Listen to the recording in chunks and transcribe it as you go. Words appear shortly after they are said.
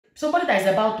Somebody that is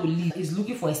about to leave is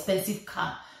looking for expensive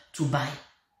car to buy.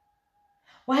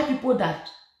 Why people that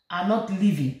are not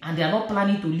living and they are not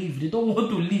planning to leave, they don't want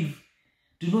to leave,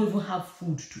 do not even have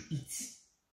food to eat.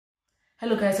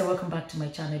 Hello guys, and welcome back to my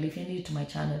channel. If you're new to my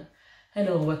channel,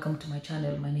 hello and welcome to my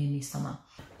channel. My name is Sama.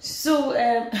 So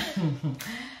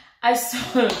I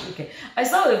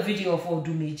saw a video of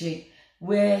Odumeje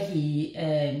where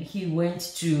he went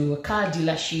to a car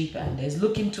dealership and is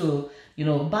looking to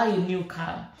buy a new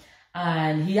car,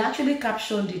 and he actually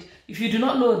captioned it. If you do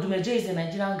not know, Odumeje is a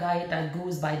Nigerian guy that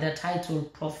goes by the title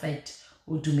Prophet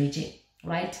Odumeje,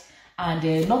 right?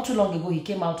 And not too long ago he was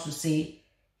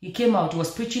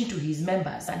preaching to his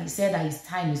members, and he said that his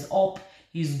time is up,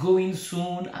 he's going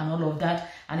soon and all of that,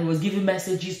 and he was giving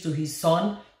messages to his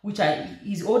son,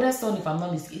 his older son, if I'm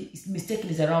not mistaken,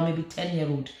 is around maybe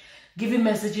 10-year-old, giving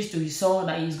messages to his son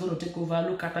that he's going to take over,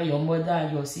 look after your mother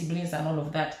and your siblings and all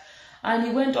of that. And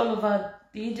he went all over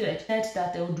the internet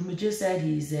that Odumeje said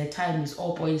his time is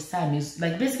up, or his time is,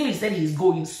 basically he said he's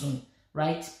going soon,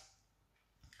 right?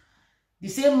 The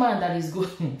same man that is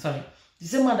going, the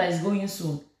same man that is going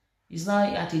soon is now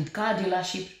at a car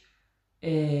dealership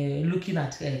looking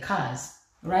at cars,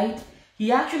 right?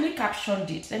 He actually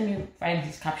captioned it. Let me find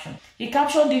his caption. He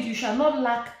captioned it, "You shall not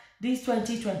lack this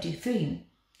 2023.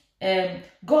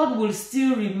 God will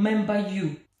still remember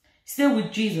you. Stay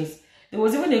with Jesus." There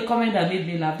was even a comment that made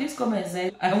me laugh. This comment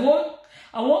said, I won't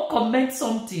comment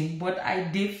something, but I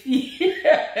defeat.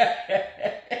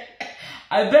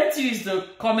 I bet you is the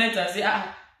comment and say,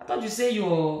 I thought you say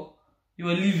you're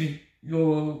leaving.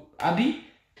 You're Abby.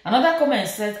 Another comment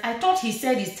says, "I thought he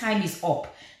said his time is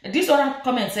up." This other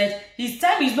comment said, "His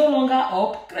time is no longer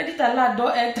up. Credit alert,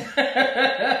 don't enter."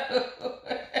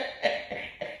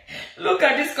 Look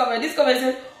at this comment. This comment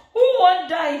says, "Who won't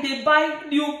die? They buy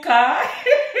new car."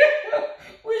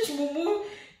 Which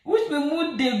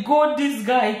mumu they go this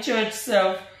guy church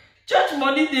self. Church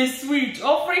money they sweet.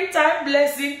 Offering time,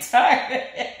 blessing time.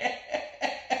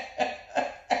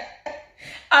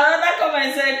 Another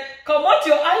comment said, "Come out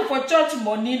your eye for church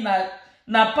money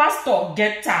na pastor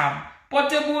get time.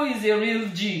 Portable is a real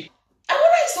G." And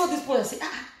when I saw this post, I said,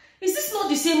 is this not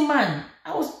the same man?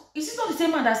 Is this not the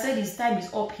same man that said his time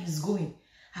is up, he's going?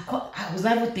 I was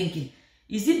never thinking,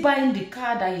 is he buying the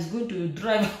car that he's going to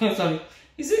drive? Sorry.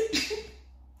 Is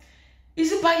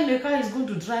he buying a car he's going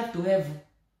to drive to heaven?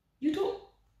 You don't.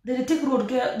 Did they take road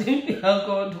go?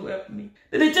 God help me.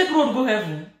 Did they take road go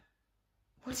heaven?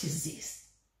 What is this?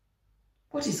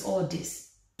 What is all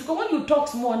this? Because when you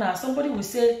talk more now, somebody will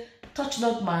say, "Touch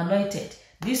not my anointed."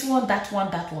 This one, that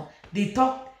one, that one. They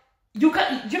talk. You know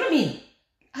what I mean?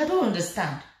 I don't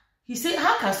understand. He said,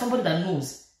 how can somebody that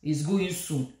knows is going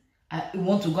soon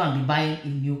want to go and be buying a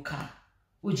new car?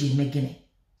 Oje Megene.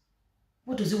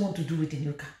 What does he want to do with a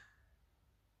new car?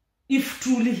 If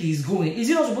truly he is going, is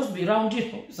he not supposed to be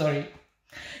rounding up? Sorry.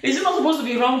 Is he not supposed to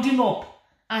be rounding up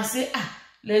and say,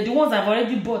 the ones I've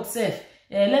already bought, safe.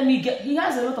 Let me get. He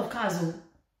has a lot of cars, though.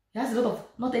 He has a lot of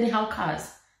not anyhow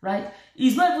cars, right?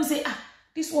 He's not even saying,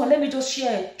 this one, let me just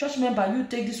share. Church member, you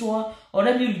take this one, or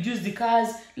let me reduce the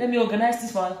cars. Let me organize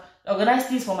this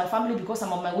for my family because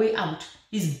I'm on my way out.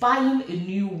 He's buying a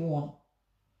new one.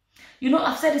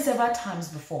 I've said it several times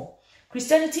before.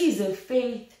 Christianity is a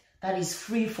faith that is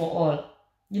free for all.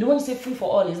 When you say free for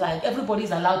all, it's like everybody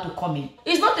is allowed to come in.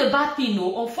 It's not a bad thing,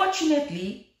 no.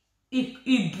 Unfortunately,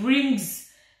 it brings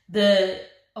the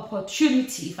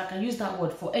opportunity, if I can use that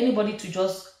word, for anybody to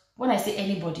just, when I say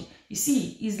anybody, you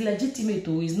see, it's legitimate,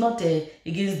 or it's not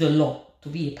against the law to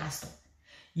be a pastor.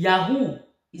 Yahoo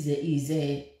is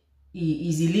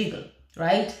illegal,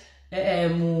 right?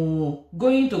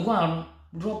 Going to go and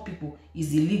rob people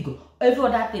is illegal. Every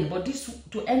other thing, but this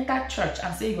to enter church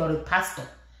and say you're a pastor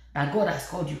that God has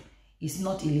called you is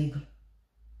not illegal.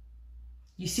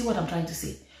 You see what I'm trying to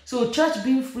say? So church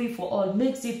being free for all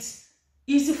makes it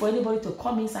easy for anybody to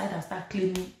come inside and start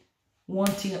claiming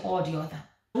one thing or the other.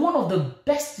 One of the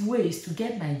best ways to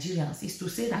get Nigerians is to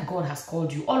say that God has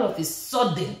called you. All of a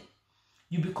sudden,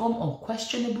 you become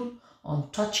unquestionable,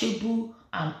 untouchable,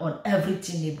 and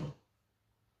uneverythingable.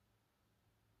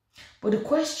 But the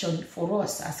question for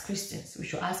us as Christians, we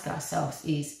should ask ourselves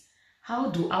is, how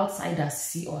do outsiders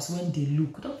see us when they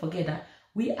look? Don't forget that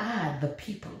we are the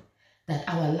people that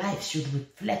our life should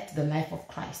reflect the life of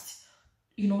Christ,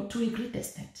 to a great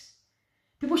extent.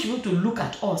 People should be able to look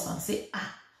at us and say,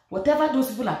 whatever those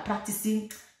people are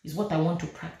practicing is what I want to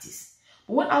practice.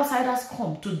 But when outsiders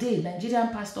come today, Nigerian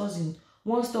pastors in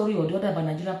one story or the other about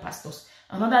Nigerian pastors,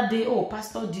 another day,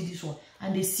 pastor did this one,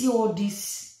 and they see all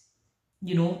this,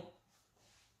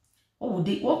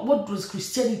 what does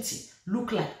Christianity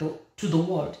look like to the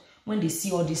world? when they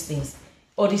see all these things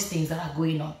that are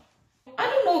going on. I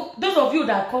don't know, those of you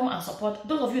that come and support,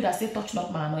 those of you that say touch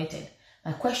not my anointed,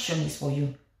 my question is for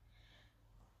you.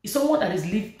 Is somebody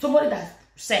that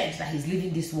said that he's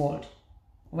leaving this world,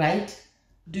 right?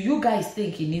 Do you guys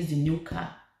think he needs a new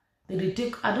car? Did they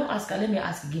take, I don't ask her, let me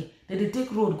ask again. Did they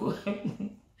take road go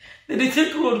heaven? Did they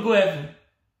take road go heaven?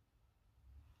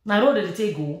 Now road did they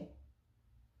take go?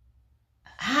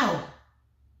 How?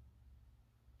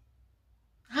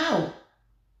 How?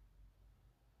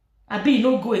 Abi he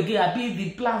no go again. Abi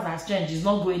the plans has changed. He's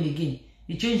not going again.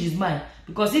 He changed his mind.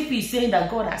 Because if he's saying that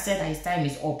God has said that his time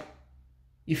is up,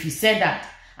 if he said that,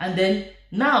 and then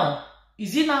now,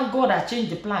 is it now God that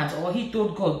changed the plans, or he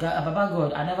told God, Baba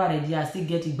God, I never ready, I still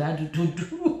get it back to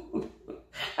do.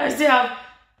 I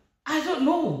don't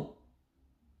know.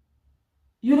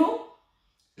 You know,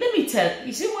 let me tell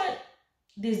you, see what,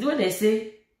 this is what they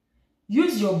say,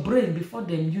 use your brain before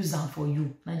them use them for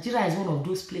you. Nigeria is one of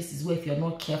those places where if you're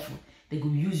not careful, they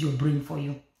will use your brain for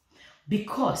you.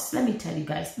 Because, let me tell you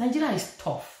guys, Nigeria is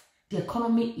tough. The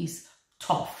economy is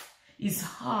tough. It's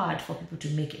hard for people to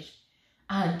make it.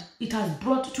 And it has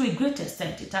brought, to a great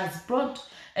extent, it has brought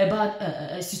about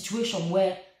a situation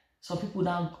where some people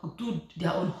now do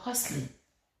their own hustling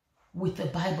with a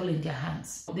Bible in their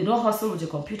hands. They don't hustle with a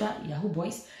computer, Yahoo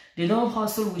boys. They don't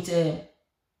hustle with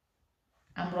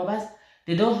armed robbers.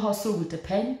 They don't hustle with a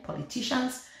pen,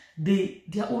 politicians.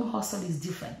 Their own hustle is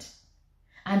different.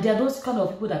 And there are those kind of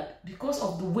people that, because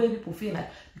of the way people feel like,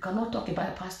 you cannot talk about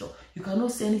a pastor, you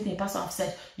cannot say anything a pastor has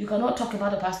said, you cannot talk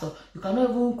about a pastor, you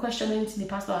cannot even question anything the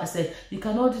pastor has said, you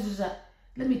cannot do that.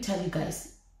 Let me tell you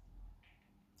guys,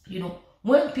 you know,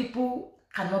 when people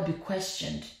cannot be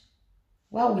questioned,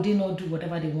 why would they not do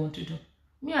whatever they want to do?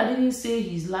 Me, I didn't say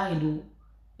he's lying,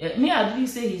 though. Me, I didn't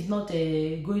say he's not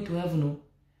going to heaven, no.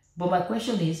 But my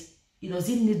question is, he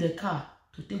doesn't need a car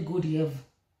to take go to heaven.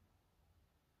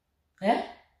 Eh?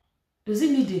 Does he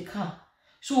need a car?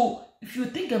 So, if you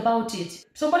think about it,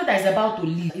 somebody that is about to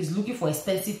leave is looking for an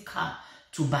expensive car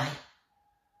to buy.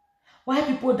 Why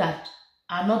people that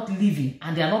are not living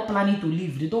and they are not planning to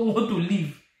leave, they don't want to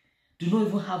leave, do not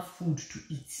even have food to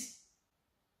eat.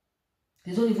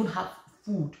 They don't even have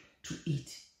food to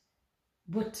eat.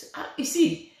 But, you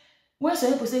see, when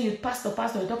some people say you pastor,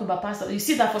 you talk about pastor, you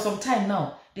see that for some time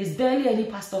now, there's barely any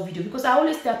pastor video. Because I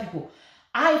always tell people,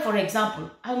 for example,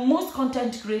 and most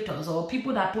content creators or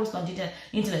people that post on the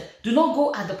internet do not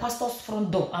go at the pastor's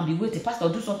front door and be waiting. Pastor,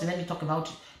 do something, let me talk about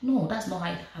it. No, that's not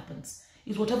how it happens.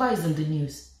 It's whatever is in the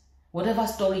news, whatever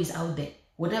story is out there,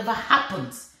 whatever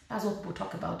happens, that's what people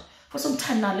talk about. For some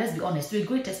time now, let's be honest, to a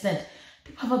great extent,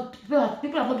 people have not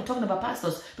been talking about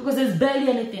pastors because there's barely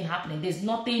anything happening. There's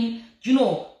nothing,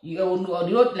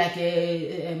 like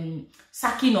a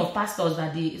sacking of pastors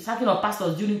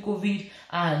during COVID,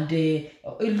 and a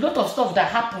lot of stuff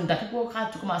that happened that people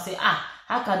had to come and say,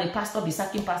 how can a pastor be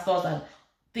sacking pastors and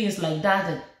things like that?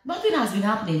 And nothing has been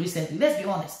happening recently. Let's be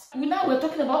honest. Now we're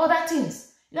talking about other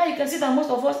things. Now you can see that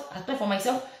most of us, I talk for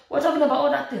myself, we're talking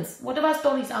about other things, whatever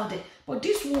story is out there. But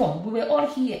this one, we were all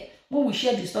here when we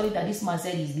shared the story that this man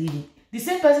said he's leaving. The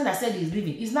same person that said he's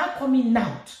leaving is not coming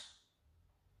out.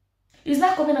 He's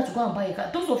not coming out to go and buy a car.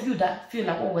 Those of you that feel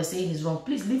like what we're saying is wrong,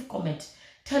 please leave comment.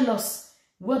 Tell us,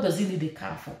 what does he need a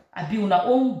car for? Abi una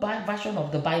own version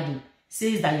of the Bible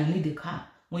says that you need a car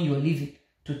when you're leaving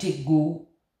to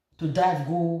drive,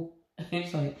 go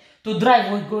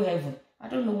heaven. I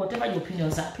don't know, whatever your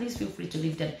opinions are, please feel free to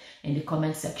leave them in the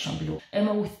comment section below.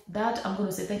 Emma, with that, I'm going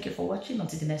to say thank you for watching.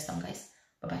 Until the next time, guys.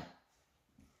 Bye-bye.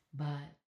 Bye.